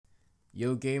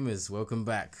Yo gamers, welcome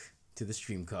back to the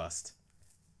Streamcast.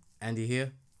 Andy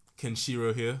here.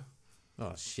 Kenshiro here.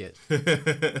 Oh shit.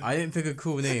 I didn't pick a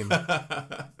cool name.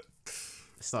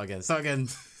 Start again.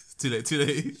 Too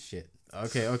late. Shit.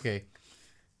 Okay.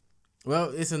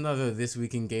 Well, it's another This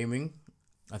Week in Gaming.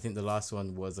 I think the last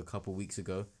one was a couple weeks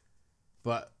ago.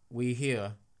 But we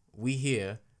here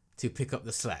to pick up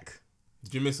the slack.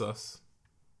 Did you miss us?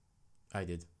 I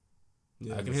did.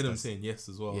 Yeah, I I can hear them missed us. saying yes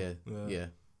as well. Yeah.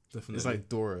 Definitely. It's like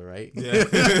Dora, right? Yeah.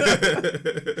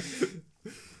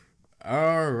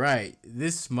 All right.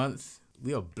 This month,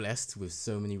 we are blessed with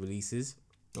so many releases.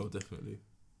 Oh, definitely.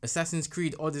 Assassin's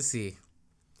Creed Odyssey,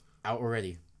 out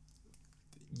already.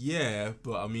 Yeah,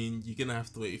 but I mean, you're going to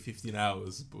have to wait 15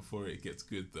 hours before it gets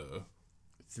good, though.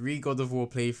 3 God of War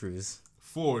playthroughs.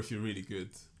 4 if you're really good.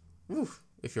 Ooh,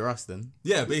 if you're us, then.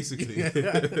 Yeah, basically.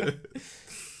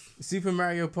 Super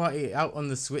Mario Party out on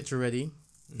the Switch already.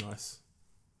 Nice.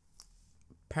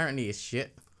 Apparently it's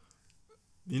shit.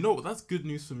 You know what? That's good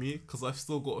news for me because I've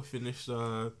still got to finish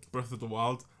Breath of the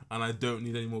Wild and I don't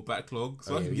need any more backlog.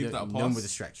 So I can give that a pass. No more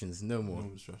distractions. No more. No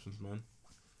more distractions, man.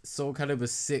 Soul Calibur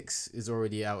 6 is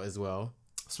already out as well.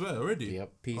 I swear, already?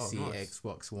 Yep. PC, Oh, nice.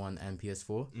 Xbox One, and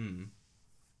PS4. Mm.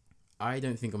 I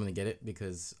don't think I'm going to get it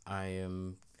because I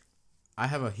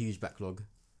have a huge backlog.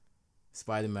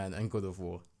 Spider-Man and God of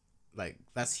War. Like,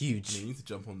 that's huge. I mean, you need to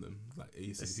jump on them like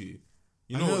ASAP.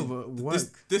 I know, but work.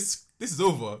 This is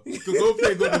over. You can go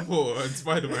play God of War and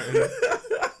Spider-Man.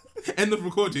 End of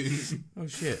recording. Oh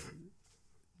shit.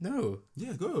 No.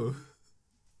 Yeah, go.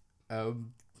 Call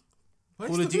Why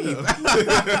of you Duty. still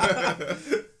there?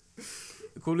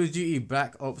 Call of Duty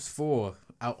Black Ops 4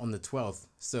 out on the 12th.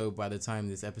 So by the time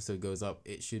this episode goes up,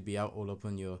 it should be out all up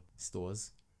on your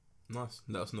stores. Nice.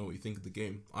 Let us know what you think of the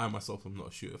game. I myself am not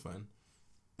a shooter fan.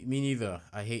 Me neither.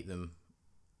 I hate them.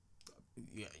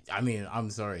 I mean, I'm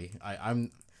sorry. I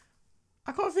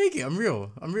can't fake it. I'm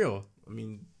real. I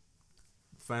mean,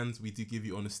 fans, we do give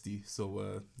you honesty,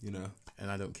 so you know. And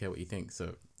I don't care what you think.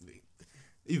 So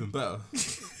Even better.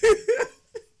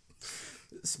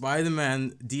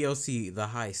 Spider-Man DLC The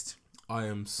Heist. I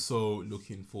am so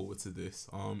looking forward to this.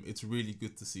 It's really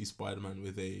good to see Spider-Man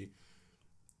with a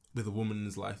woman in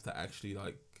his life that actually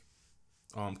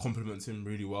compliments him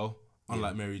really well,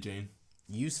 unlike Mary Jane.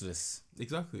 Useless.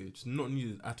 Exactly, it's not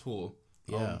needed at all.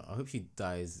 Yeah, I hope she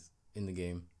dies in the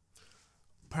game.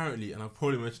 Apparently, and I've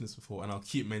probably mentioned this before, and I'll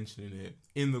keep mentioning it,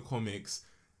 in the comics,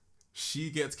 she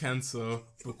gets cancer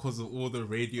because of all the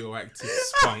radioactive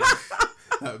spunk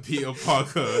that Peter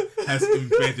Parker has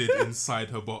embedded inside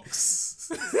her box.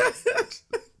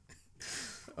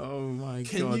 Oh my god.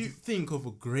 Can you think of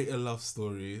a greater love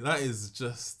story? That is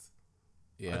just...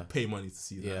 Yeah. I'd pay money to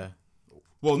see that. Yeah.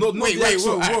 Well, not the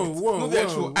actual act. whoa, Not the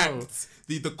actual whoa. act.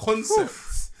 The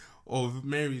concept of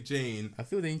Mary Jane I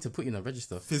feel they need to put you in a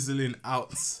register. fizzling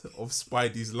out of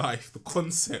Spidey's life. The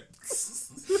concept.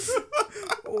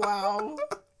 Wow.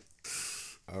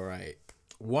 All right.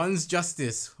 One's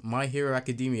Justice, My Hero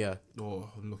Academia. Oh,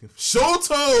 I'm looking for Shoto!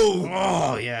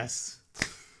 Oh, yes.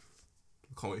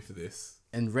 Can't wait for this.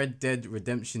 And Red Dead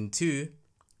Redemption 2.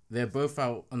 They're both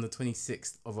out on the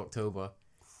 26th of October.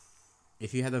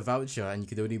 If you had a voucher and you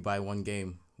could only buy one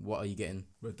game, what are you getting?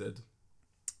 Red Dead.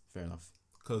 Fair enough.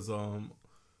 Because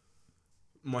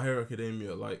My Hero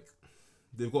Academia,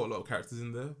 they've got a lot of characters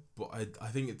in there, but I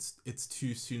think it's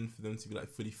too soon for them to be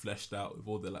fully fleshed out with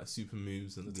all their super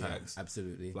moves and attacks. Yeah,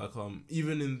 absolutely.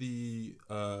 Even in the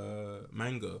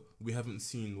manga, we haven't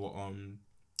seen what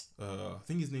I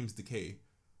think his name's Decay.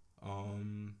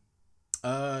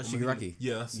 Shigaraki.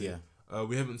 Yeah, that's it. Yeah.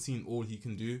 We haven't seen all he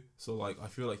can do, so I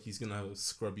feel like he's gonna have a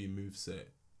scrubby moveset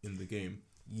in the game.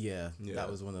 Yeah, Yeah. that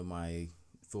was one of my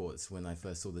thoughts when I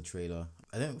first saw the trailer.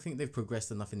 I don't think they've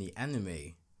progressed enough in the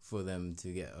anime for them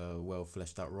to get a well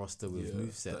fleshed out roster with That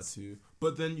movesets. too.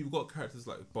 But then you've got characters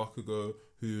like Bakugo,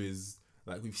 who is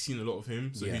we've seen a lot of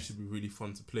him, so Yeah. he should be really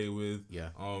fun to play with. Yeah.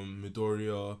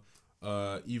 Midoriya,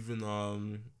 even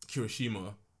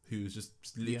Kirishima, who's just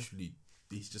literally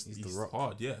he's The Rock.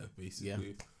 hard,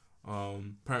 basically.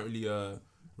 Apparently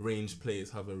ranged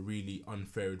players have a really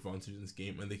unfair advantage in this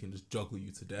game and they can just juggle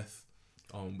you to death,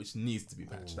 which needs to be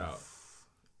patched out.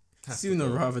 Has to Sooner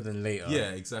go. rather than later.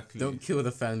 Yeah, exactly. Don't kill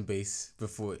the fan base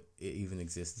before it even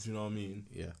exists. Do you know what I mean?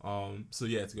 Yeah. So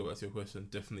yeah, to go back to your question,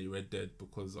 definitely Red Dead,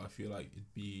 because I feel like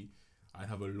I'd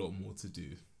have a lot more to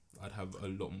do. I'd have a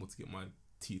lot more to get my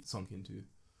teeth sunk into.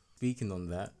 Speaking on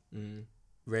that,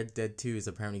 Red Dead 2 is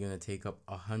apparently going to take up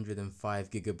 105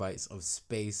 gigabytes of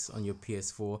space on your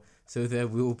PS4, so there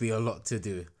will be a lot to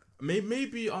do.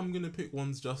 Maybe I'm gonna pick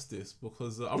One's Justice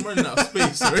because I'm running out of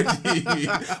space already.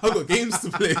 I've got games to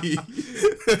play.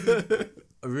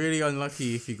 Really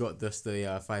unlucky if you got just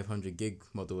the 500 gig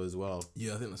model as well.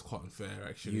 Yeah, I think that's quite unfair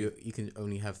actually. You can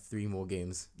only have 3 more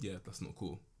games. Yeah, that's not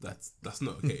cool. That's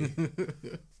not okay.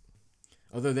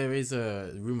 Although there is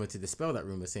a rumor to dispel that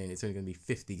rumor saying it's only going to be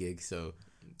 50 gigs, so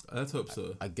Let's hope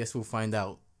so. I guess we'll find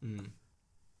out.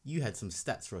 You had some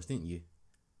stats for us, didn't you?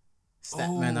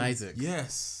 Statman Isaac.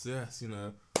 Yes, you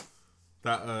know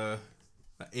that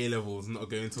A level is not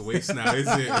going to waste now, is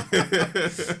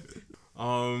it?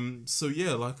 So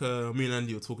yeah, like me and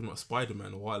Andy were talking about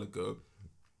Spider-Man a while ago,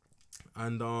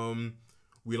 and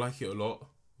we like it a lot,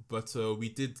 but we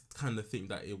did kind of think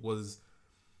that it was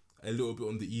a little bit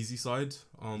on the easy side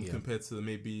compared to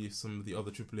maybe some of the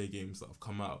other AAA games that have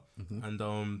come out, and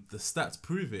the stats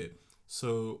prove it.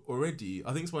 So already,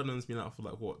 I think Spider-Man's been out for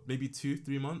like what, maybe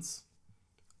 2-3 months.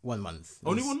 1 month.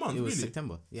 Only 1 month. It was really?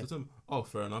 September. Yeah. September. Oh,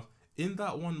 fair enough. In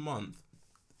that 1 month,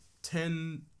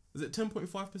 10.5%?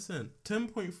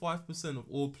 10.5% of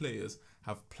all players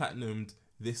have platinumed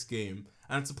this game.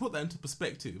 And to put that into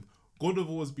perspective, God of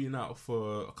War has been out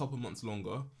for a couple months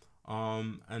longer,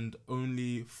 and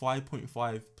only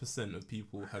 5.5% of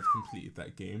people have completed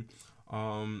that game.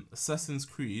 Assassin's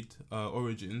Creed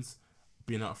Origins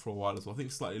been out for a while as well. I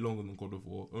think slightly longer than God of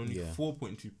War. Only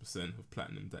 4.2% have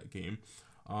platinumed that game.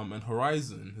 And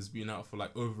Horizon has been out for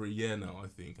like over a year now, I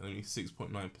think, and only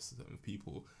 6.9% of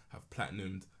people have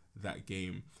platinumed that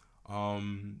game.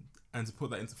 And to put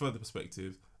that into further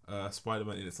perspective,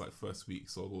 Spider-Man in its like first week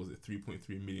sold, what was it, 3.3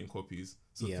 million copies.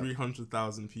 So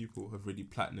 300,000 people have already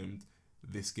platinumed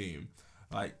this game.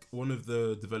 Like, one of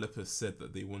the developers said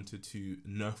that they wanted to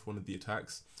nerf one of the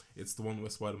attacks. It's the one where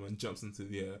Spider-Man jumps into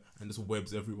the air and just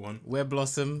webs everyone. Web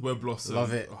Blossom.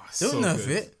 Love it. Oh, Don't nerf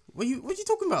it. What you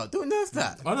talking about? Don't nerf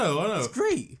that. I know. It's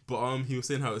great. But he was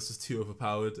saying how it's just too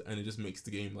overpowered and it just makes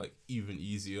the game like even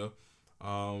easier.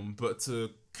 But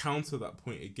to counter that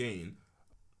point again,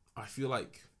 I feel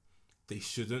like they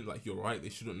shouldn't. Like, you're right, they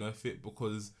shouldn't nerf it,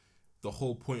 because the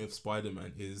whole point of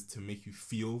Spider-Man is to make you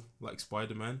feel like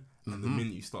Spider-Man. And the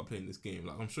minute you start playing this game,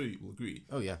 like, I'm sure you will agree.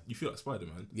 Oh yeah. You feel like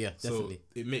Spider-Man. Yeah, definitely. So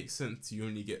it makes sense you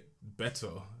only get better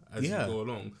as you go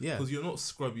along. Yeah. Because you're not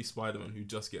scrubby Spider-Man who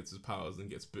just gets his powers and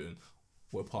gets bitten.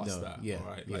 We're past that. Yeah.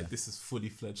 Alright. Yeah. Like, this is fully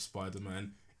fledged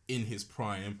Spider-Man in his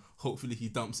prime. Hopefully he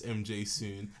dumps MJ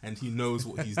soon and he knows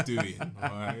what he's doing.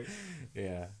 Alright.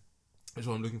 Yeah.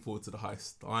 So I'm looking forward to the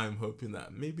heist. I'm hoping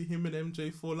that maybe him and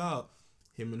MJ fall out.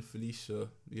 Him and Felicia,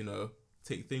 you know,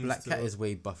 take things Black Cat is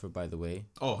way buffer, by the way.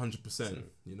 Oh, 100%,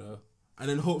 you know. And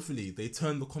then hopefully they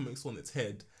turn the comics on its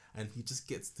head and he just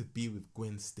gets to be with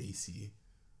Gwen Stacy.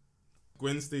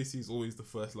 Gwen Stacy is always the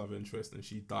first love interest and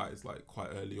she dies like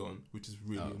quite early on, which is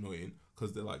really annoying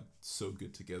because they're like so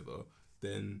good together.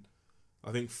 Then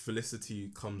I think Felicity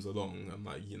comes along and,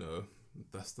 like, you know,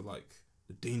 that's the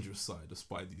dangerous side of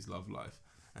Spidey's love life.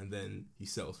 And then he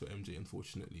settles for MJ,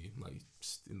 unfortunately. Like,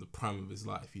 just in the prime of his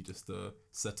life, he just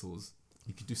settles.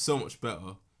 He could do so much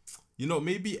better. You know,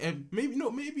 maybe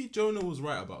Jonah was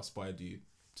right about Spidey.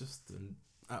 Just an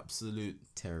absolute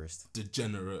terrorist.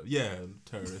 Degenerate. Yeah,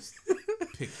 terrorist.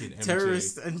 Picking MJ.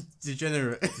 Terrorist and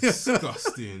degenerate.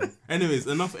 Disgusting. Anyways,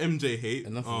 enough MJ hate.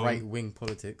 Enough right-wing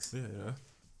politics. Yeah.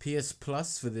 PS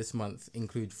Plus for this month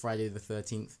include Friday the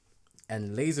 13th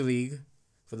and Laser League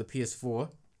for the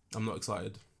PS4. I'm not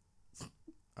excited.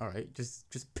 Alright,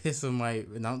 just piss on my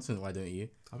announcement, why don't you?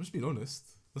 I'm just being honest.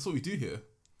 That's what we do here.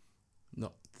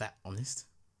 Not that honest.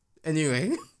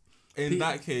 Anyway. In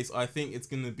that case, I think it's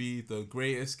going to be the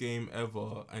greatest game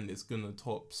ever, and it's going to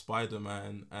top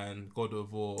Spider-Man and God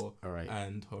of War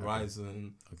and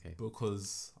Horizon. Okay.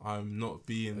 Because I'm not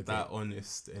being that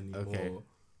honest anymore.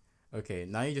 Okay,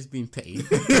 now you're just being petty.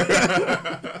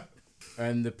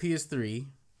 And the PS3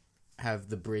 have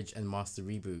the Bridge and Master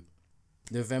reboot.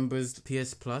 November's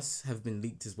PS Plus have been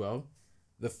leaked as well.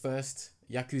 The first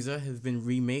Yakuza has been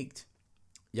remaked.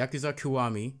 Yakuza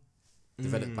Kiwami,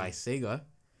 developed by Sega.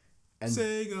 And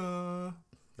Sega.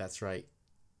 That's right.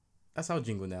 That's our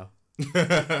jingle now.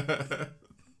 Hey,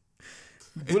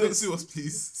 don't sue us,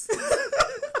 please.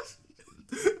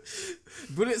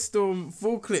 Bulletstorm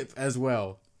full clip as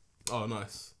well. Oh,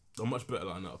 nice. A much better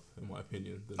lineup, in my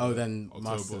opinion. Than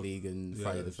Master League and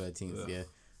Friday the 13th. Yeah.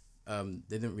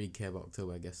 They didn't really care about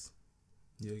October, I guess.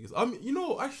 Yeah, I guess. You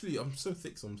know, actually, I'm so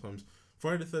thick sometimes.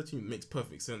 Friday the 13th makes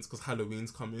perfect sense because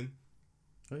Halloween's coming.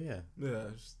 Oh yeah. Yeah,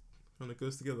 it just kind of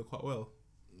goes together quite well.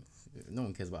 No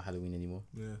one cares about Halloween anymore.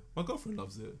 Yeah, my girlfriend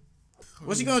loves it.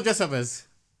 What's she gonna dress up as?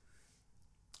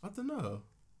 I don't know.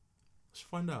 I should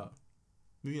find out.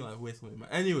 Maybe like wear something.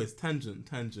 Anyways, tangent.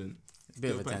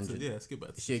 Bit of a tangent. Let's get back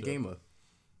to Is she a the show. gamer?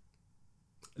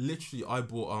 Literally, I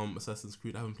bought Assassin's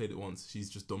Creed. I haven't played it once. She's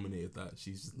just dominated that.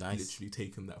 She's just Nice. literally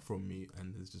taken that from me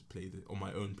and has just played it on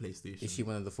my own PlayStation. Is she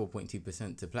one of the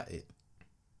 4.2% to plat it?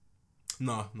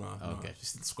 No. Okay. She's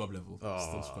still scrub level. Oh.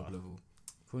 Still scrub level.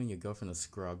 Calling your girlfriend a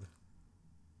scrub.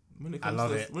 When it I comes love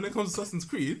to it. When it comes to Assassin's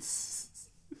Creed,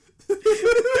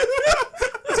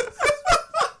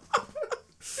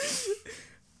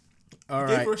 All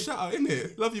gave right. her a shout out,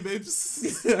 innit? Love you,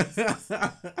 babes.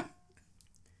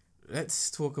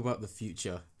 Let's talk about the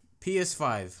future.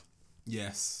 PS5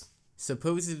 Yes.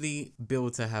 supposedly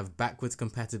built to have backwards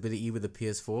compatibility with the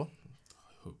PS4.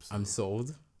 I hope so. I'm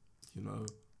sold. You know,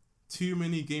 too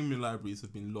many gaming libraries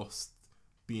have been lost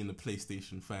being a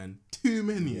PlayStation fan. Too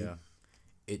many. Yeah.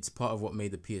 It's part of what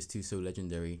made the PS2 so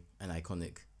legendary and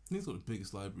iconic. I think it's got the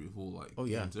biggest library of all Oh,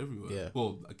 yeah. games everywhere. Yeah.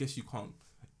 Well, I guess you can't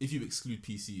if you exclude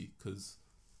PC because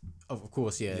Of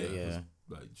course, yeah.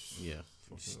 like just, Yeah.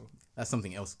 you know, That's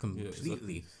something else completely.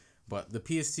 exactly. But the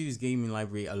PS2's gaming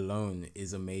library alone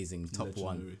is amazing. Top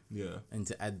one. legendary. Yeah, And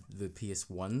to add the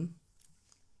PS1,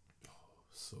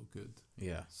 so good.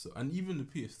 yeah. So and even the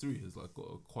PS3 has like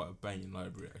got quite a banging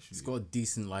library actually. It's got a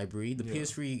decent library. The Yeah.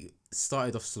 PS3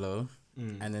 started off slow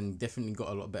Mm. and then definitely got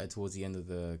a lot better towards the end of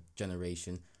the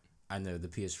generation. I know the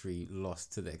PS3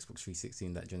 lost to the Xbox 360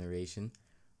 in that generation.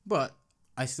 But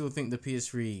I still think the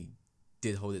PS3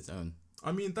 did hold its own.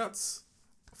 I mean, that's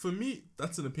for me.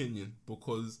 That's an opinion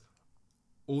because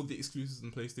all the exclusives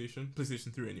in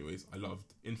PlayStation 3, anyways, I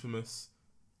loved. Infamous,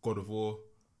 God of War.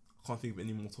 I can't think of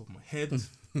any more top of my head,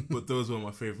 but those were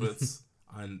my favorites,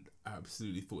 and I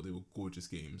absolutely thought they were gorgeous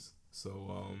games.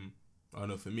 So, I don't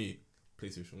know. For me,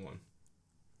 PlayStation 1.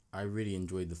 I really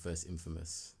enjoyed the first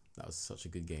Infamous. That was such a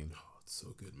good game. Oh, it's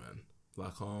so good, man.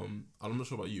 Like, I'm not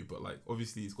sure about you, but like,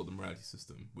 obviously, it's got the morality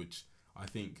system, which I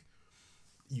think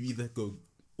you either go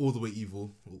all the way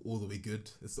evil or all the way good.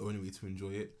 It's the only way to enjoy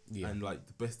it. Yeah. And like,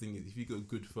 the best thing is if you go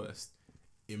good first,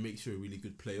 it makes you a really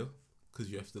good player because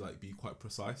you have to like be quite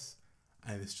precise,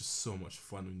 and it's just so much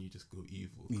fun when you just go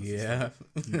evil. 'Cause it's Yeah.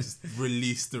 like, you just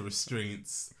release the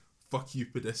restraints. Fuck you,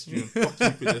 pedestrian. Fuck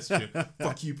you, pedestrian.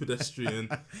 Fuck you, pedestrian.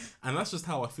 And that's just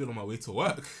how I feel on my way to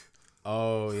work.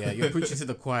 Oh, yeah. You're preaching to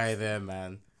the choir there,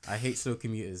 man. I hate slow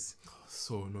commuters.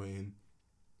 So annoying.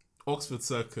 Oxford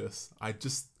Circus. We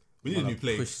need a Wanna new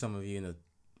place. Push some of you in a...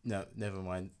 No, never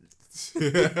mind.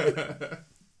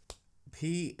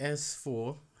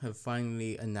 PS4 have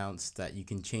finally announced that you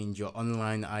can change your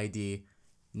online ID.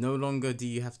 No longer do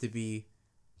you have to be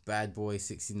Bad Boy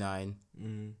 69,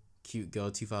 Cute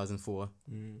Girl 2004,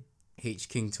 H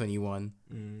King 21.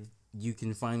 You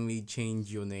can finally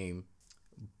change your name,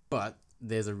 but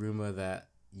there's a rumor that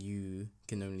you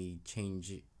can only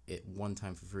change it one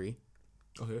time for free.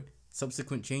 Okay.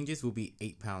 Subsequent changes will be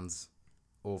 £8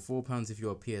 or £4 if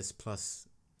you're a PS Plus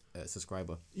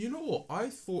subscriber. You know what? I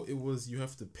thought it was you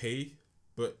have to pay,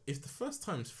 but if the first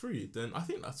time's free, then I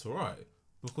think that's alright.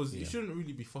 Because you Yeah. shouldn't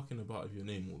really be fucking about with your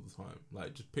name all the time.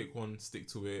 Like, just pick one, stick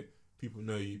to it. People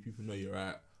know you. People know you're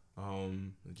at.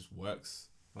 It just works.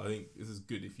 I think this is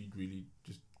good if you really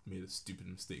just made a stupid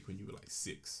mistake when you were like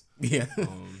 6. Yeah.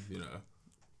 You know.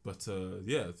 But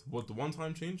yeah, what the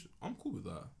one-time change? I'm cool with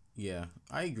that. Yeah,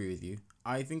 I agree with you.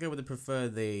 I think I would have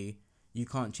preferred you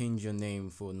can't change your name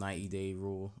for 90-day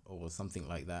rule or something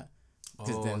like that.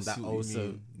 Because then I see that what you also...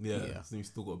 mean. Yeah, yeah. so you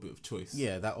still got a bit of choice.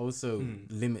 Yeah, that also Hmm.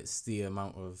 limits the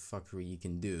amount of fuckery you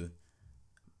can do.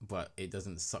 But it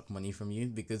doesn't suck money from you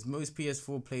because most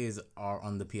PS4 players are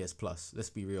on the PS Plus. Let's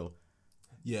be real.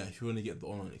 Yeah, if you want to get the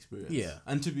online experience. Yeah.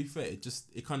 And to be fair,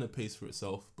 it kind of pays for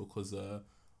itself because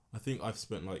I think I've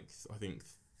spent like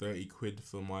 30 quid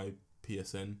for my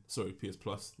PS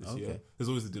Plus this year. There's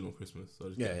always a deal on Christmas, so I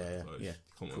just get that. So I just-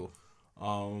 come Cool.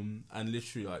 on. And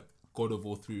literally like God of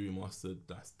War 3 Remastered,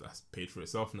 that's paid for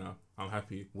itself now. I'm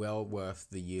happy. Well worth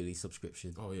the yearly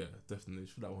subscription. Oh yeah, definitely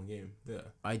for that one game. Yeah.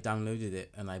 I downloaded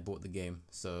it and I bought the game,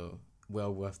 so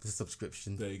well worth the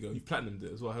subscription. There you go. You platinumed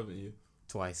it as well, haven't you?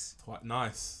 Twice.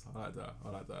 Nice. I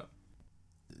like that.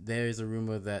 There is a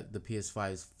rumor that the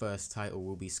PS5's first title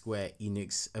will be Square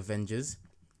Enix Avengers.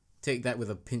 Take that with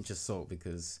a pinch of salt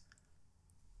because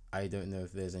I don't know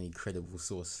if there's any credible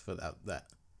source for that.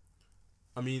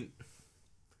 I mean,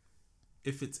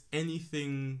 if it's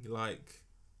anything like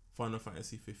Final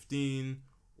Fantasy 15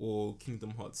 or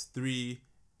Kingdom Hearts 3,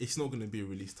 it's not going to be a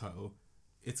release title.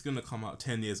 It's going to come out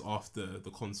 10 years after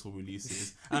the console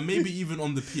releases. And maybe even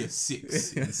on the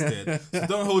PS6 instead. So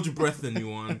don't hold your breath,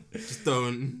 anyone. Just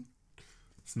don't.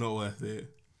 It's not worth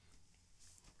it.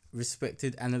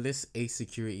 Respected analysts Ace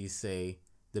Securities say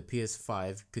the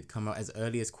PS5 could come out as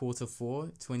early as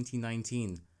Q4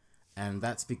 2019, and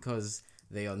that's because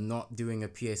they are not doing a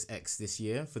PSX this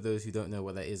year. For those who don't know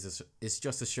what that is, it's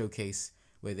just a showcase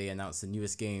where they announce the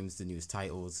newest games, the newest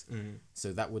titles.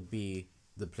 So that would be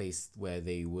the place where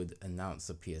they would announce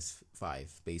a PS5,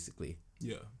 basically.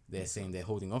 Yeah. They're saying they're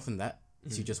holding off on that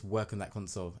to just work on that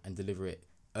console and deliver it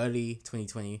early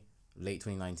 2020, late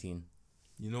 2019.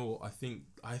 You know what?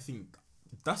 I think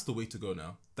that's the way to go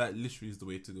now. That literally is the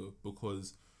way to go,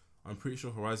 because I'm pretty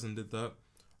sure Horizon did that.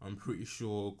 I'm pretty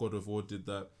sure God of War did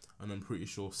that, and I'm pretty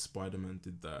sure Spider-Man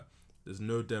did that. There's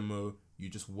no demo. You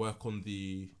just work on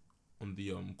the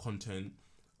content.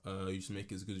 You just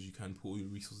make it as good as you can. Put all your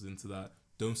resources into that.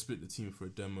 Don't split the team for a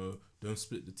demo. Don't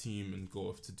split the team and go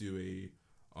off to do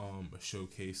a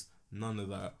showcase. None of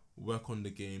that. Work on the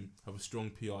game. Have a strong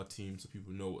PR team so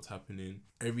people know what's happening.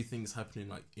 Everything's happening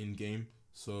like in game,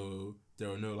 so there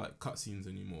are no like cutscenes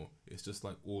anymore. It's just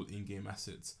like all in-game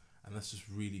assets, and that's just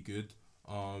really good.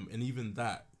 And even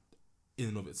that, in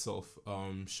and of itself,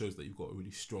 shows that you've got a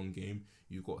really strong game.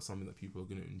 You've got something that people are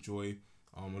going to enjoy.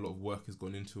 A lot of work has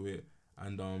gone into it,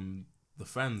 and the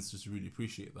fans just really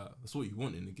appreciate that. That's what you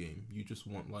want in a game. You just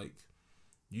want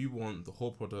you want the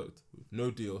whole product with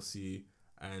no DLC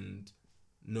and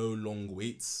no long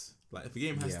waits. Like if a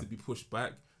game has to be pushed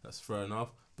back, that's fair enough,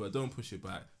 but don't push it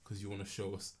back because you want to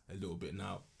show us a little bit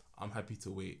now. I'm happy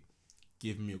to wait.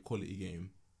 Give me a quality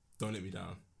game. Don't let me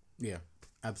down. Yeah,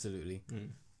 absolutely.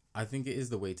 I think it is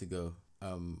the way to go.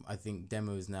 I think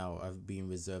demos now are being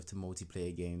reserved to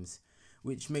multiplayer games,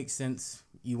 which makes sense.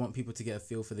 You want people to get a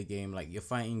feel for the game, like your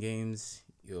fighting games,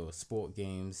 your sport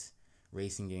games,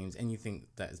 racing games, anything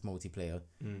that is multiplayer.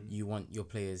 You want your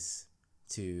players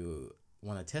to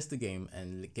want to test the game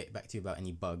and get back to you about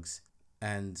any bugs.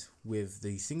 And with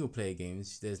the single player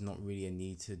games, there's not really a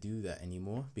need to do that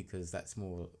anymore, because that's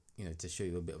more, to show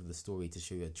you a bit of the story, to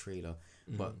show you a trailer.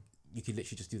 But you could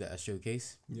literally just do that as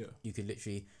showcase. Yeah. You could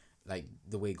literally, like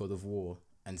the way God of War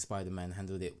and Spider-Man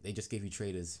handled it, they just gave you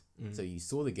trailers. So you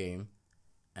saw the game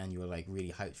and you were like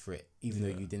really hyped for it, even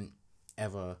though you didn't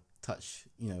ever touch,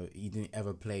 you didn't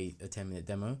ever play a 10-minute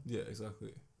demo. Yeah,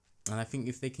 exactly. And I think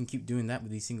if they can keep doing that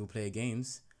with these single player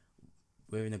games,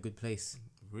 we're in a good place.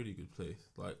 Really good place.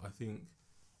 Like, I think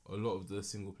a lot of the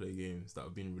single player games that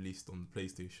have been released on the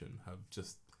PlayStation have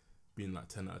just been like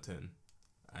 10 out of 10.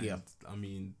 And I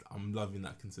mean, I'm loving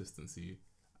that consistency.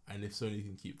 And if Sony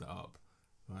can keep that up,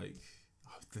 like,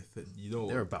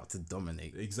 they're about to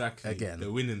dominate. Exactly. Again.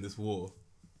 They're winning this war.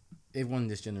 They've won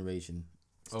this generation.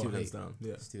 It's too hands late. down.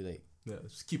 Yeah. It's too late. Yeah,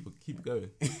 just keep it going.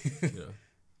 Yeah.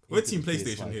 We're Team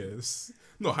PlayStation here. It's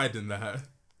not hiding that.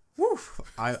 Woo!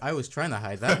 I was trying to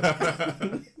hide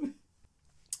that.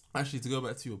 Actually, to go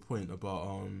back to your point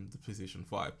about the PlayStation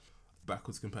 5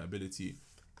 backwards compatibility,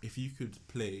 if you could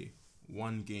play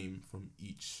one game from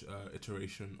each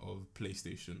iteration of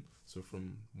PlayStation, so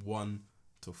from 1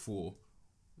 to 4,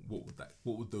 what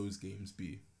would those games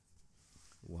be?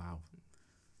 Wow.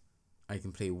 I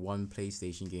can play one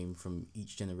PlayStation game from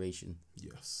each generation.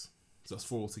 Yes. So that's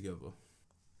 4 altogether.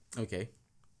 Okay.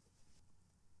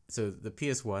 So the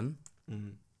PS1,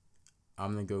 I'm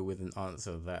going to go with an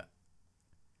answer that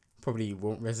probably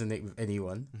won't resonate with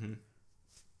anyone.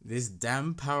 This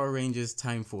damn Power Rangers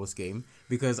Time Force game,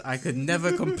 because I could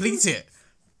never complete it.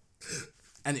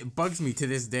 And it bugs me to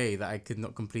this day that I could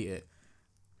not complete it.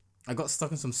 I got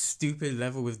stuck on some stupid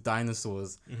level with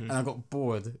dinosaurs and I got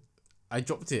bored. I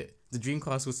dropped it. The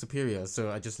Dreamcast was superior,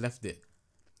 so I just left it.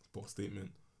 Boss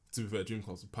statement. To be fair, Dreamcast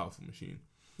was a powerful machine.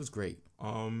 It was great.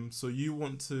 So you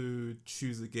want to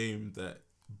choose a game that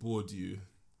bored you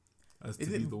as to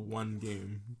be the one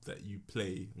game that you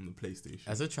play on the PlayStation?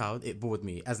 As a child, it bored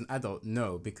me. As an adult,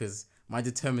 no, because my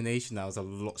determination now is a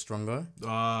lot stronger.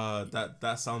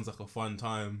 That sounds like a fun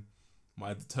time.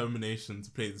 My determination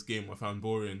to play this game I found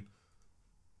boring.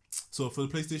 So for the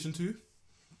PlayStation 2?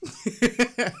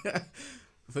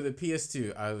 For the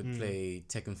PS2, I would play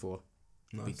Tekken 4.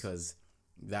 Nice. Because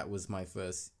that was my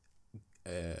first...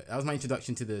 that was my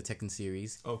introduction to the Tekken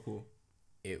series. Oh, cool.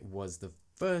 It was the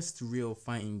first real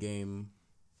fighting game.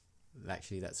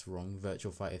 Actually, that's wrong.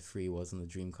 Virtua Fighter 3 was on the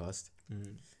Dreamcast.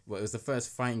 Well, it was the first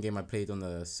fighting game I played on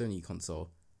the Sony console.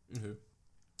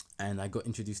 And I got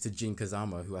introduced to Jin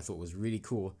Kazama, who I thought was really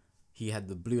cool. He had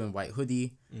the blue and white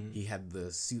hoodie. He had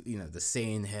the suit, the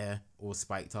Saiyan hair all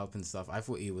spiked up and stuff. I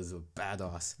thought he was a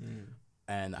badass.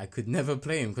 And I could never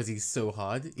play him because he's so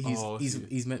hard.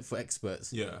 He's meant for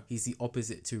experts. Yeah. He's the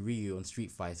opposite to Ryu on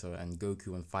Street Fighter and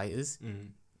Goku on Fighters,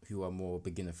 who are more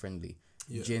beginner friendly.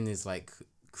 Yeah. Jin is like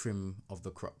cream of the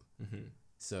crop.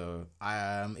 So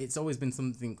it's always been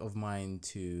something of mine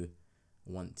to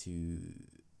want to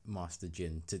Master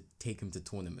Jin to take him to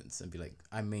tournaments and be like,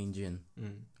 I main Jin. What are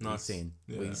you Nice. saying?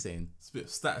 Yeah. What are you saying? It's a bit of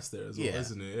stats there as well, Yeah.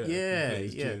 isn't it? Yeah, He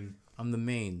plays yeah. Jin. I'm the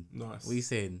main. Nice. What are you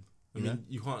saying? I mean,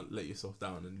 you can't let yourself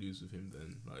down and lose with him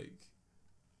then. Like,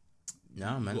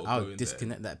 Nah, you man. gotta go I'll in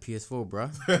disconnect that PS4,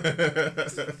 bro.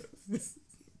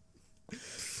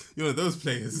 You're one of those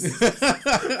players.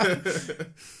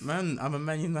 Man, I'm a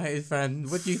Man United fan.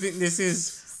 What do you think this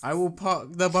is? I will park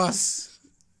the bus.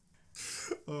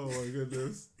 Oh my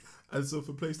goodness. And so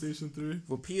for PlayStation 3?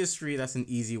 For PS3, that's an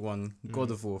easy one. God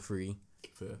of War 3.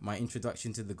 Fair. My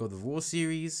introduction to the God of War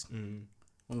series. One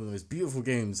of the most beautiful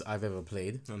games I've ever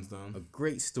played. Hands down. A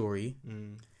great story.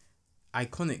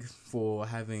 Iconic for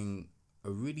having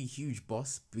a really huge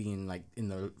boss being like in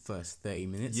the first 30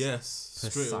 minutes. Yes.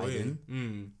 Straight away.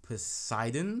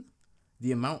 Poseidon.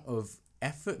 The amount of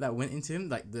effort that went into him,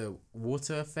 like the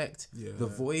water effect, Yeah. the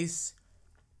voice.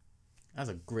 That's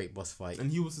a great boss fight.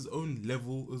 And he was his own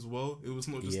level as well. It was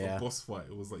not just a boss fight.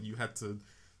 It was like you had to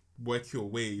work your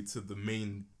way to the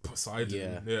main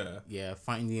Poseidon. Yeah,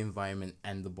 fighting the environment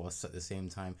and the boss at the same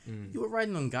time. You were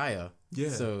riding on Gaia. Yeah.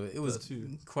 So it was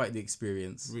quite the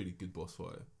experience. Really good boss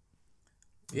fight.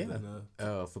 Yeah.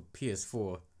 For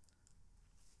PS4,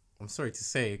 I'm sorry to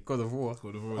say, God of War.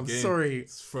 I'm sorry.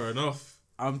 It's fair enough.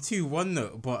 I'm too one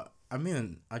note, but I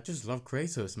mean, I just love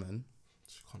Kratos, man.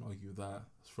 Can't argue with that.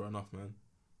 It's fair enough, man.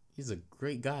 He's a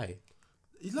great guy.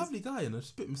 He's a lovely guy and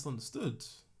just a bit misunderstood.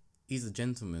 He's a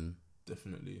gentleman.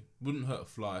 Definitely. Wouldn't hurt a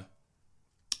fly.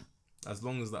 As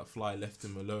long as that fly left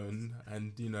him alone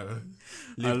and,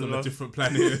 lived on a different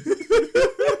planet.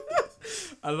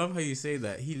 I love how you say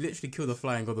that. He literally killed a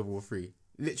fly in God of War 3.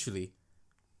 Literally.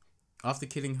 After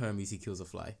killing Hermes, he kills a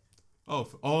fly.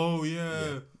 Oh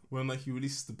yeah. When he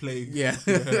released the plague. Yeah.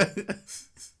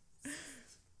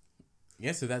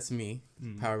 Yeah, so that's me.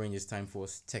 Power Rangers Time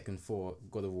Force, Tekken 4,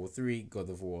 God of War 3, God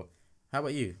of War. How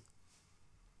about you?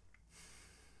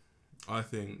 I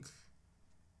think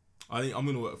I'm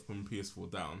gonna work from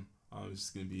PS4 down. It's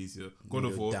just gonna be easier. God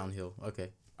of War downhill. Okay.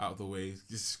 Out of the way.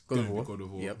 Just God of War. God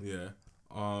of War. Yep. Yeah.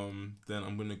 Then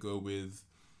I'm gonna go with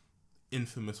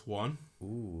Infamous 1.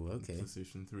 Ooh, okay.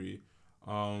 PlayStation 3.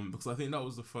 Because I think that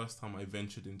was the first time I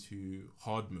ventured into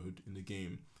hard mode in the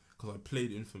game. Because I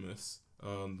played Infamous,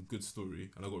 the good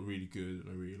story, and I got really good and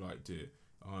I really liked it.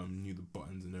 Knew the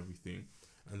buttons and everything.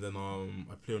 And then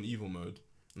I play on evil mode,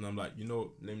 and I'm like,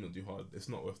 let me not do hard. It's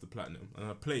not worth the platinum. And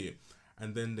I play it,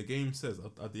 and then the game says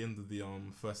at the end of the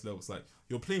first level, it's like,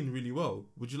 you're playing really well.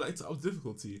 Would you like to up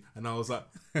difficulty? And I was like,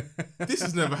 this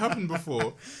has never happened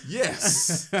before.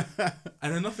 Yes.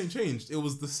 And then nothing changed. It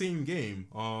was the same game.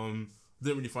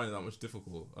 Didn't really find it that much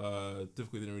difficult.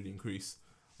 Difficulty didn't really increase.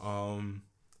 And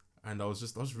I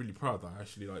was really proud that I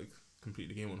actually complete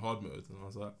the game on hard mode. And I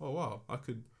was like, oh wow,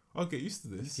 I'll get used to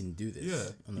this. You can do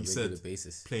this on a he regular said,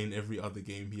 basis. Playing every other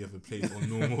game he ever played on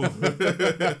normal.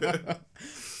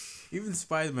 Even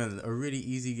Spider-Man, a really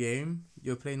easy game,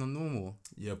 you're playing on normal.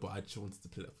 Yeah, but I just wanted to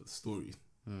play that for the story.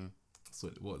 That's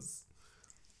what it was.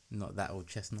 Not that old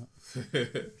chestnut.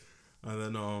 And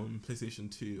then PlayStation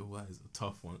 2, that is a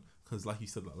tough one. Because like you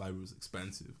said, that library was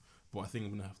expensive. But I think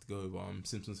I'm going to have to go with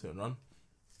Simpsons Hit and Run.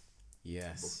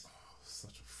 Yes.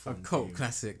 Such a fun cult game.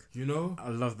 classic. I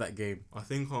love that game. I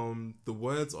think the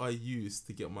words I used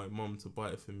to get my mum to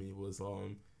buy it for me was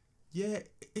yeah,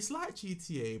 it's like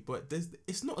GTA, but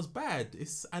it's not as bad.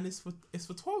 It's for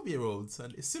 12-year-olds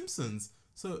and it's Simpsons,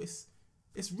 so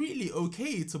it's really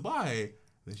okay to buy.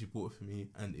 Then she bought it for me,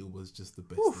 and it was just the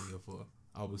best thing ever.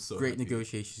 I was so great happy.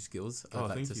 negotiation skills. I'd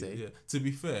like to say. Yeah. To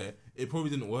be fair, it probably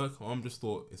didn't work. My mum just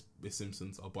thought it's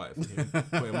Simpsons. I'll buy it for him.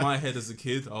 But in my head as a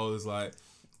kid, I was like,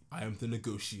 I am the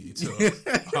negotiator.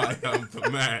 I am the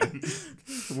man.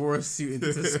 Wore a suit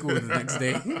into school the next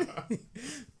day.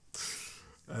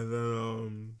 And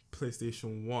then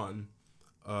PlayStation 1,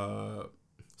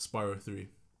 Spyro 3.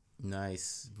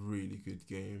 Nice. Really good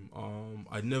game.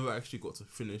 I never actually got to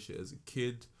finish it as a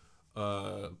kid.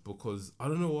 Because I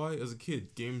don't know why, as a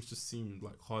kid, games just seemed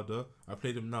harder. I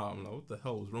played them now, I'm like, what the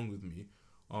hell was wrong with me?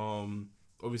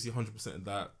 Obviously 100% of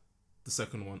that, the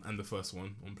second one and the first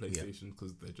one on PlayStation,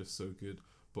 because they're just so good.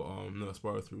 But no,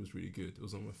 Spyro 3 was really good. It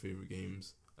was one of my favorite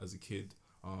games as a kid.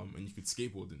 And you could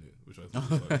skateboard in it, which I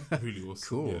thought was really awesome.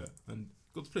 Cool. Yeah, and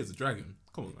got to play as a dragon.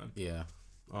 Come on, man. Yeah.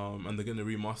 And they're gonna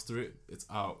remaster it. It's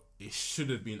out. It should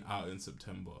have been out in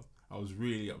September. I was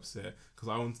really upset because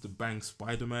I wanted to bang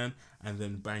Spider-Man and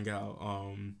then bang out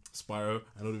Spyro,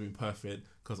 and it would have been perfect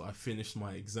because I finished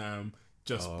my exam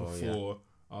just before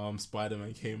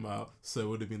Spider-Man came out, so it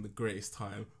would have been the greatest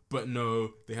time. But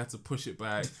no, they had to push it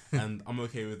back, and I'm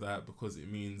okay with that because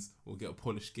it means we'll get a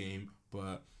polished game.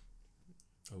 But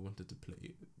I wanted to play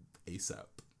it ASAP.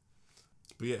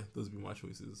 But yeah, those would be my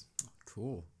choices.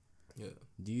 Cool. Yeah.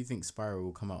 Do you think Spyro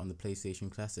will come out on the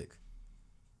PlayStation Classic?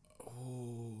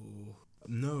 Oh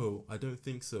no, I don't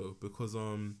think so, because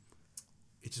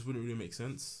it just wouldn't really make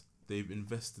sense. They've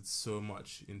invested so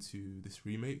much into this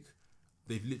remake.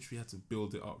 They've literally had to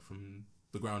build it up from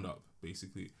the ground up,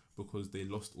 basically, because they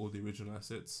lost all the original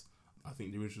assets. I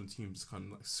think the original team just kind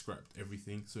of like scrapped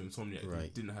everything, so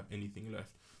Insomniac didn't have anything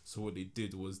left. So what they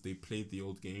did was they played the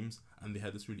old games, and they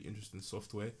had this really interesting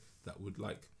software that would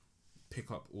like pick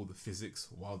up all the physics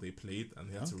while they played, and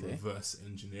they had to reverse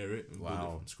engineer it and build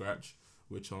it from scratch,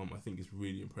 which I think is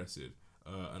really impressive.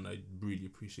 And I really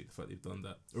appreciate the fact they've done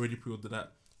that. Already pre-ordered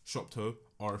that. Shopto,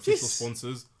 our official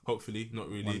sponsors. Hopefully, not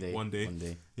really. One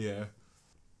day. Yeah.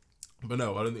 But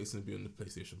no, I don't think it's going to be on the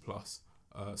PlayStation Plus.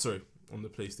 Sorry, on the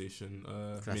PlayStation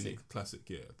Classic. Mini Classic.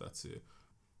 Yeah, that's it.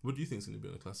 What do you think is going to be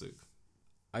on the Classic?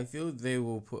 I feel they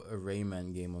will put a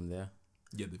Rayman game on there.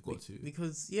 Yeah, they've got to.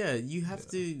 Because you have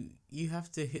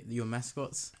to hit your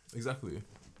mascots. Exactly.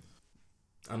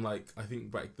 And like I think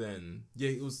back then,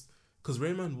 it was because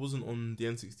Rayman wasn't on the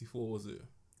N64, was it?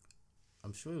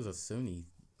 I'm sure it was a Sony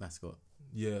mascot.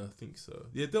 Yeah, I think so.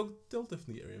 Yeah, they'll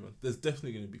definitely get Rayman. There's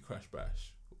definitely going to be Crash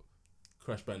Bash.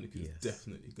 Crash Bandicoot is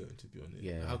definitely going to be on it.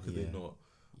 Yeah, how could they not?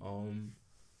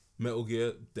 Metal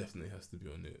Gear definitely has to be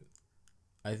on it.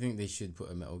 I think they should put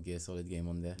a Metal Gear Solid game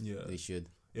on there. Yeah, they should.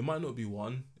 It might not be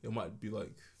one. It might be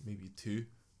like maybe two,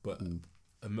 but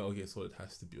a Metal Gear Solid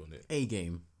has to be on it. A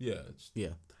game. Yeah,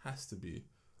 it has to be.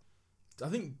 I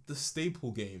think the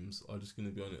staple games are just going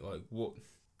to be on it, like what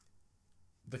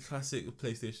the classic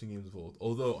PlayStation games of old.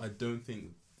 Although I don't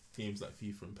think games like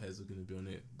FIFA and PES are going to be on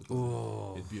it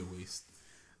because it'd be a waste.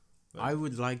 Like, I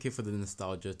would like it for the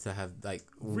nostalgia to have like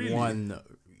one,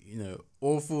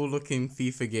 awful looking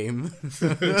FIFA game.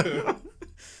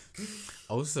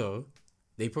 Also,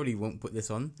 they probably won't put this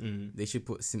on. They should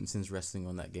put Simpsons Wrestling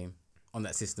on that game, on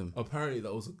that system. Apparently,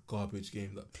 that was a garbage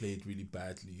game that played really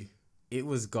badly. It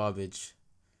was garbage,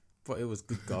 but it was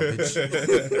good garbage.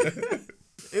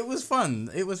 It was fun.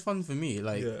 It was fun for me.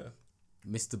 Like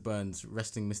Mr. Burns,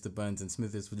 wrestling Mr. Burns, and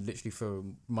Smithers would literally throw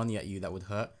money at you that would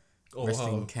hurt.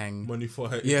 Wrestling Kang. Money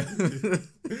fight. Yeah.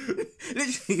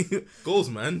 Literally. Goals,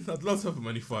 man. I'd love to have a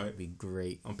money fight. It'd be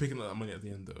great. I'm picking up that money at the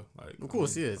end though. Like, of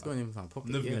course, it's going in my pocket.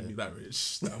 I'm never going to be that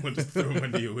rich that I'm going to throw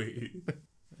money away.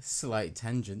 Slight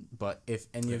tangent, but if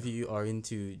any of you are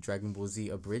into Dragon Ball Z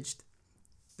Abridged,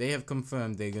 they have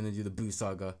confirmed they're going to do the Buu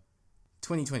Saga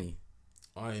 2020.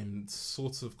 I'm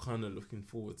sort of kind of looking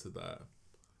forward to that.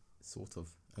 Sort of.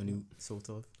 Only sort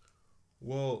of.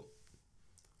 Well,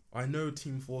 I know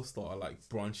Team 4 Star are like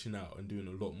branching out and doing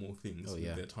a lot more things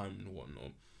with their time and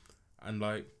whatnot. And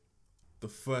like the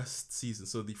first season,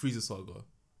 so the Frieza Saga,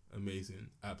 amazing,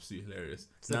 absolutely hilarious.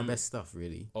 It's the best stuff,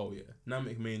 really. Oh yeah,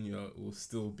 Namek Mania will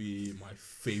still be my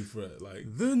favorite. Like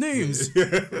the name's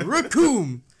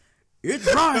Raccoon. It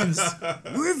rhymes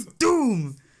with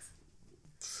doom.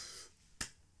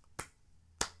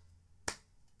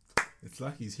 It's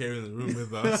like he's here in the room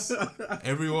with us.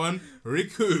 Everyone,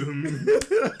 Raccoon.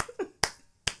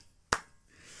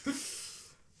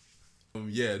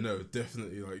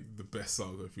 Definitely like the best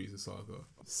saga, Frieza Saga.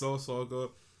 Cell Saga,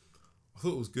 I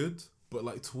thought it was good, but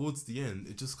like towards the end,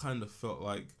 it just kind of felt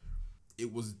like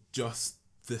it was just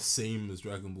the same as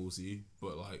Dragon Ball Z,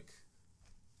 but like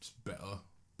just better.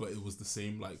 But it was the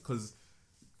same, like, because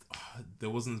there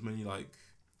wasn't as many like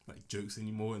jokes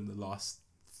anymore in the last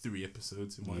 3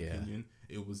 episodes, in my opinion.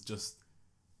 It was just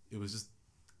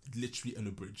literally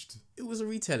unabridged. It was a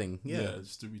retelling,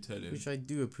 just a retelling, which I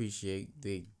do appreciate.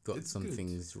 They got some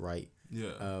things right.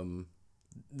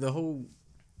 The whole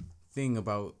thing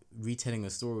about retelling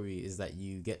a story is that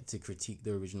you get to critique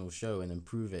the original show and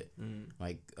improve it.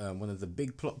 Like one of the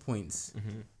big plot points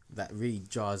that really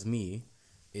jars me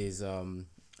is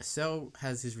Cell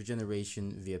has his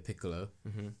regeneration via Piccolo.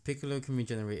 Piccolo can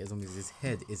regenerate as long as his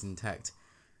head is intact.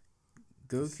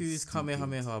 Goku's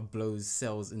Kamehameha blows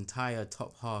Cell's entire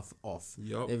top half off.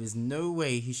 There is no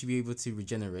way he should be able to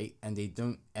regenerate, and they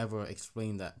don't ever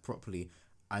explain that properly.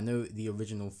 I know the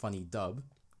original funny dub,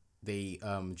 they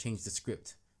changed the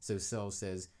script. So Cell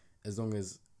says, as long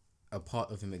as a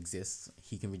part of him exists,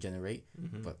 he can regenerate.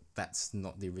 But that's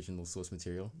not the original source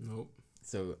material. Nope.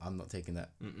 So I'm not taking that.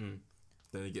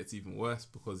 Then it gets even worse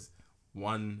because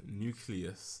one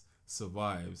nucleus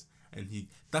survives. And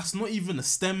that's not even a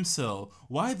stem cell.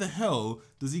 Why the hell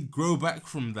does he grow back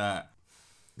from that?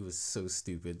 It was so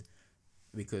stupid.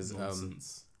 Because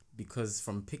Nonsense. Because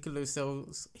from Piccolo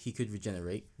cells, he could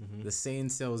regenerate. The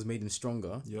Saiyan cells made him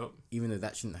stronger. Even though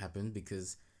that shouldn't happen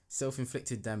because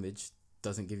self-inflicted damage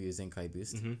doesn't give you a Zenkai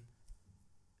boost. Mm-hmm.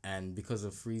 And because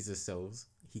of Frieza cells,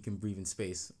 he can breathe in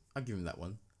space. I'll give him that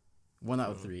one. 1 out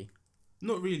of 3.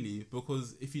 Not really,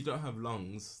 because if you don't have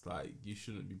lungs, like, you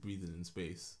shouldn't be breathing in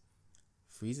space.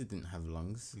 Frieza didn't have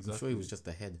lungs. I'm sure Exactly. he was just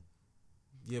a head.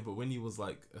 Yeah, but when he was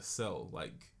like a cell,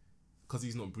 like, because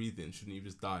he's not breathing, shouldn't he have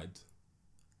just died?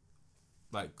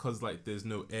 Like, because like there's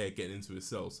no air getting into his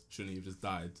cells, shouldn't he have just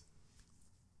died?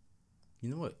 You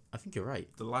know what? I think you're right.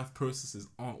 The life processes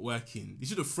aren't working. He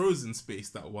should have frozen space,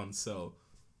 that one cell.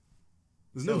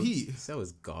 There's no heat. Cell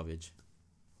is garbage.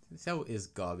 Cell is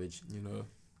garbage. You know.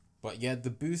 But yeah, the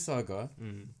Boo Saga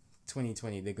Mm.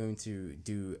 2020, they're going to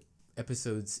do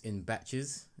episodes in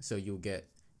batches. So you'll get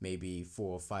maybe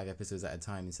 4 or 5 episodes at a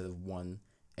time instead of 1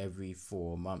 every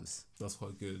 4 months. That's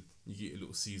quite good. You get a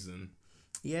little season.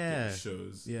 Yeah. Get the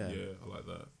shows. Yeah. Yeah, I like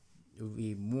that. It'll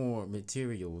be more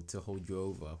material to hold you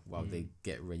over while they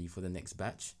get ready for the next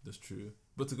batch. That's true.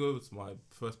 But to go over to my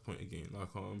first point again, like,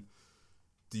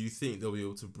 do you think they'll be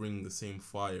able to bring the same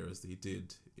fire as they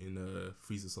did in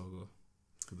Frieza Saga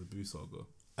for the Boo Saga?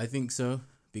 I think so,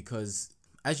 because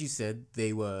as you said,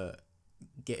 they were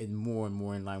getting more and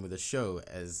more in line with the show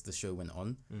as the show went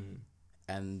on.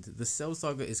 And the Cell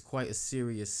Saga is quite a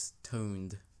serious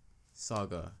toned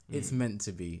saga. It's meant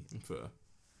to be. Fair.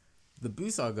 The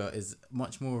Boo Saga is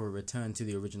much more of a return to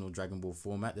the original Dragon Ball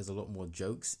format. There's a lot more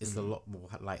jokes. It's a lot more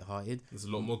lighthearted. There's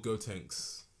a lot more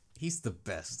Gotenks. He's the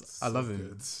best. I love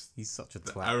him. He's such a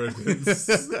The twat. arrogance.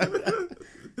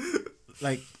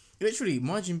 Like, literally,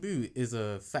 Majin Buu is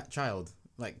a fat child.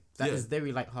 Like, that is Yeah.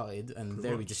 very lighthearted and Pretty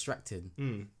very much. distracted.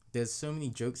 Mm. There's so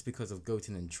many jokes because of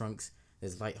Goten and Trunks.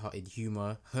 There's lighthearted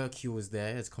humor. Hercule is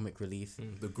there as comic relief.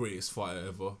 The greatest fighter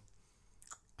ever.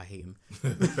 I hate him.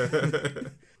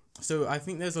 So I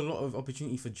think there's a lot of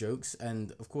opportunity for jokes,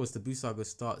 and of course the Buu Saga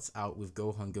starts out with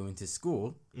Gohan going to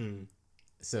school,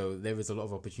 so there is a lot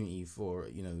of opportunity for,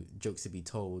 you know, jokes to be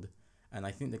told, and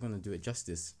I think they're gonna do it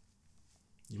justice.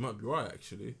 You might be right,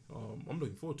 actually. I'm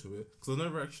looking forward to it because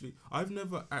I've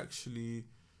never actually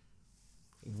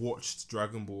watched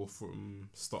Dragon Ball from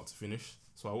start to finish.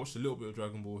 So I watched a little bit of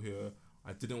Dragon Ball here.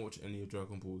 I didn't watch any of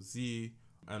Dragon Ball Z,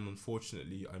 and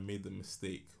unfortunately, I made the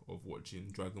mistake of watching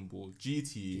Dragon Ball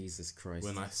GT Jesus Christ.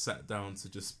 when I sat down to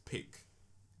just pick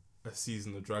a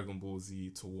season of Dragon Ball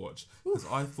Z to watch, because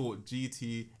I thought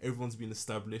GT, everyone's been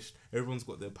established, everyone's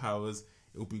got their powers,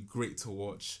 it'll be great to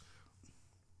watch.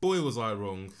 Boy, was I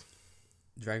wrong.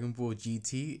 Dragon Ball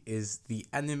GT is the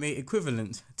anime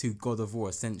equivalent to God of War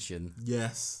Ascension.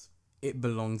 Yes. It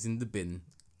belongs in the bin.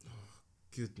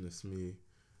 Goodness me.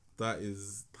 That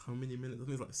is, how many minutes? I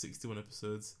think it's like 61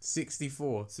 episodes.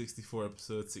 64. 64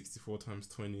 episodes, 64 times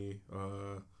 20.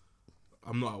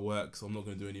 I'm not at work, so I'm not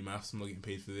going to do any maths. I'm not getting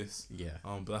paid for this. Yeah.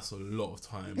 But that's a lot of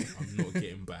time I'm not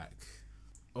getting back.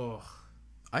 Oh.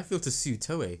 I feel to sue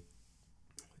Toei.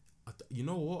 You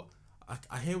know what?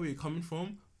 I hear where you're coming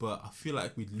from, but I feel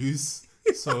like we'd lose.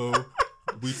 So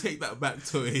we take that back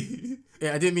to a...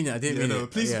 Yeah, I didn't mean it. I didn't mean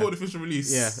it. Please support the official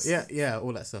release. Yeah.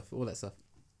 All that stuff.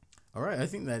 All right, I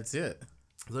think that's it.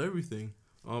 Is that everything?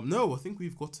 No, I think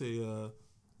we've got a little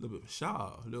bit of a shout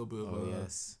out, a little bit of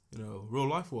Yes. you know, real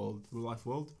life news. Real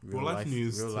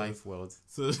life world.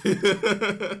 So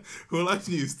real life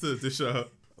news to shout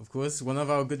out. Of course, one of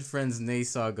our good friends, Nay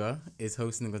Saga, is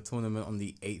hosting a tournament on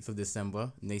the 8th of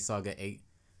December. Nay Saga 8.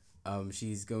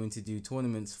 She's going to do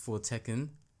tournaments for Tekken,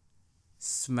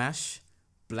 Smash,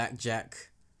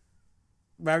 Blackjack,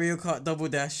 Mario Kart Double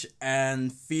Dash,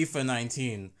 and FIFA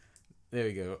 19. There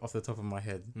we go, off the top of my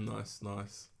head. Nice.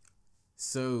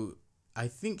 So I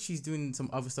think she's doing some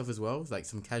other stuff as well, like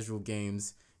some casual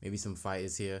games, maybe some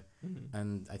fighters here.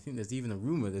 And I think there's even a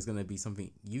rumor there's going to be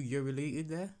something Yu-Gi-Oh related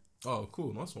there. Oh,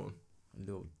 cool. Nice one. A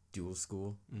little dual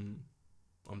school.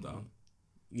 I'm down.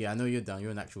 Yeah, I know you're down.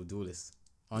 You're an actual duelist,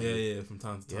 aren't you? Yeah, from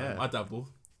time to time. Yeah. I dabble.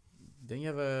 Don't you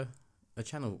have a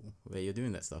channel where you're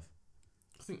doing that stuff?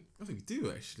 I think we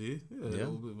do actually. Yeah, a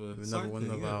little bit of a With side another one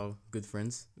thing, of our good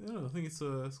friends. Yeah, I think it's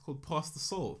called Pass the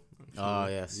Salt. Actually. Ah,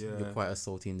 yes. Yeah. You're quite a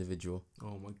salty individual.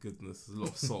 Oh my goodness, there's a lot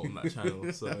of salt on that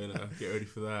channel, so get ready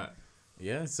for that.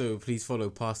 Yeah, so please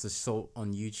follow Pastor Salt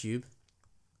on YouTube,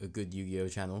 a good Yu-Gi-Oh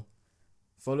channel.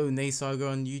 Follow Nay Saga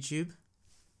on YouTube,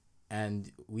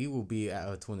 and we will be at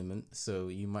a tournament, so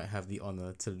you might have the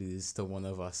honor to lose to one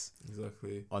of us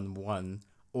Exactly. on one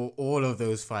or all of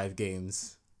those 5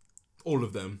 games. All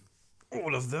of them.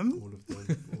 All of them? All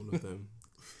of them.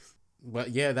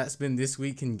 But yeah, that's been This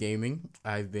Week in Gaming.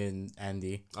 I've been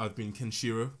Andy. I've been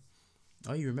Kenshiro.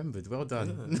 Oh, you remembered. Well done.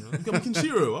 Yeah, I'm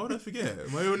Kenshiro. Why would I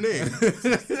forget my own name?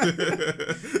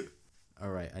 All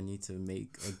right, I need to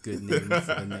make a good name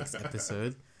for the next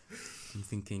episode. I'm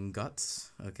thinking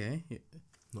Guts. Okay.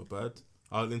 Not bad.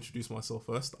 I'll introduce myself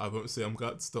first. I won't say I'm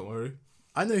Guts. Don't worry.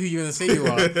 I know who you're gonna say you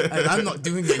are, and I'm not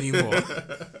doing it anymore.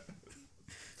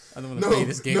 I don't want to play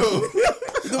this game. No,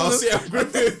 I'll say I'm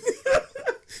Griffin.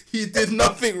 He did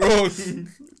nothing wrong.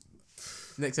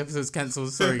 Next episode's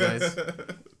cancelled. Sorry, guys.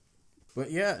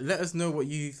 But yeah, let us know what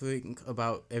you think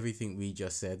about everything we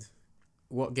just said.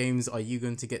 What games are you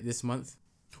going to get this month?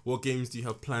 What games do you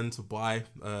have planned to buy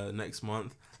next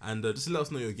month? And just let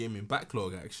us know your gaming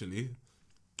backlog, actually.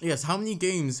 Yes, how many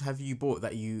games have you bought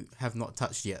that you have not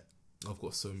touched yet? I've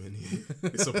got so many.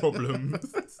 It's a problem.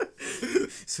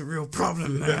 It's a real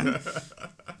problem, man.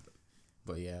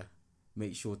 But yeah,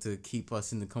 make sure to keep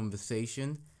us in the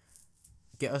conversation.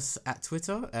 Get us at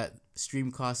Twitter at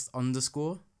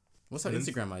streamcast_. What's our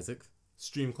Instagram, Isaac?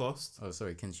 Streamcast. Oh,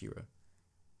 sorry, Kenshiro.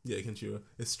 Yeah, Kenshiro.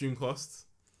 It's Streamcast.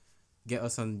 Get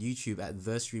us on YouTube at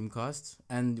The Streamcast.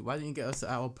 And why don't you get us at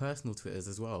our personal Twitters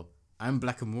as well? I'm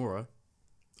Blackamora.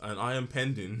 And I am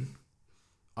Pending.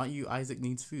 Aren't you Isaac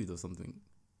Needs Food or something?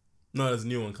 No, there's a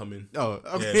new one coming. Oh,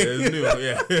 okay. Yeah, there's a new one,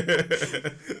 yeah.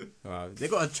 Wow, they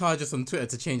got to charge us on Twitter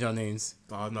to change our names.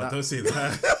 Oh, no, don't say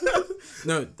that.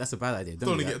 No, that's a bad idea.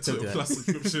 Don't do get that. Twitter Plus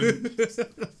subscription.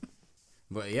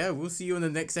 But yeah, we'll see you on the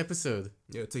next episode.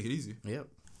 Yeah, take it easy. Yep.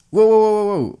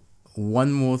 Whoa.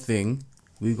 One more thing.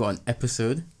 We've got an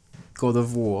episode, God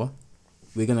of War.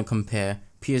 We're going to compare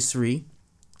PS3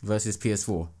 versus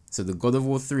PS4. So the God of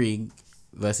War 3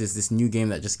 versus this new game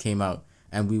that just came out.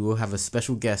 And we will have a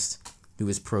special guest who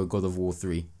is pro God of War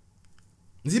 3.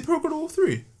 Is he pro God of War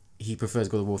 3? He prefers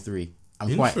God of War 3.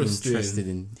 I'm quite interested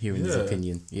in hearing his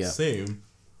opinion. Yeah. Same.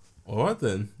 Alright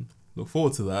then. Look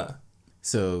forward to that.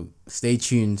 So stay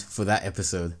tuned for that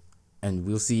episode. And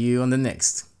we'll see you on the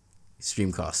next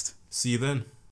Streamcast. See you then.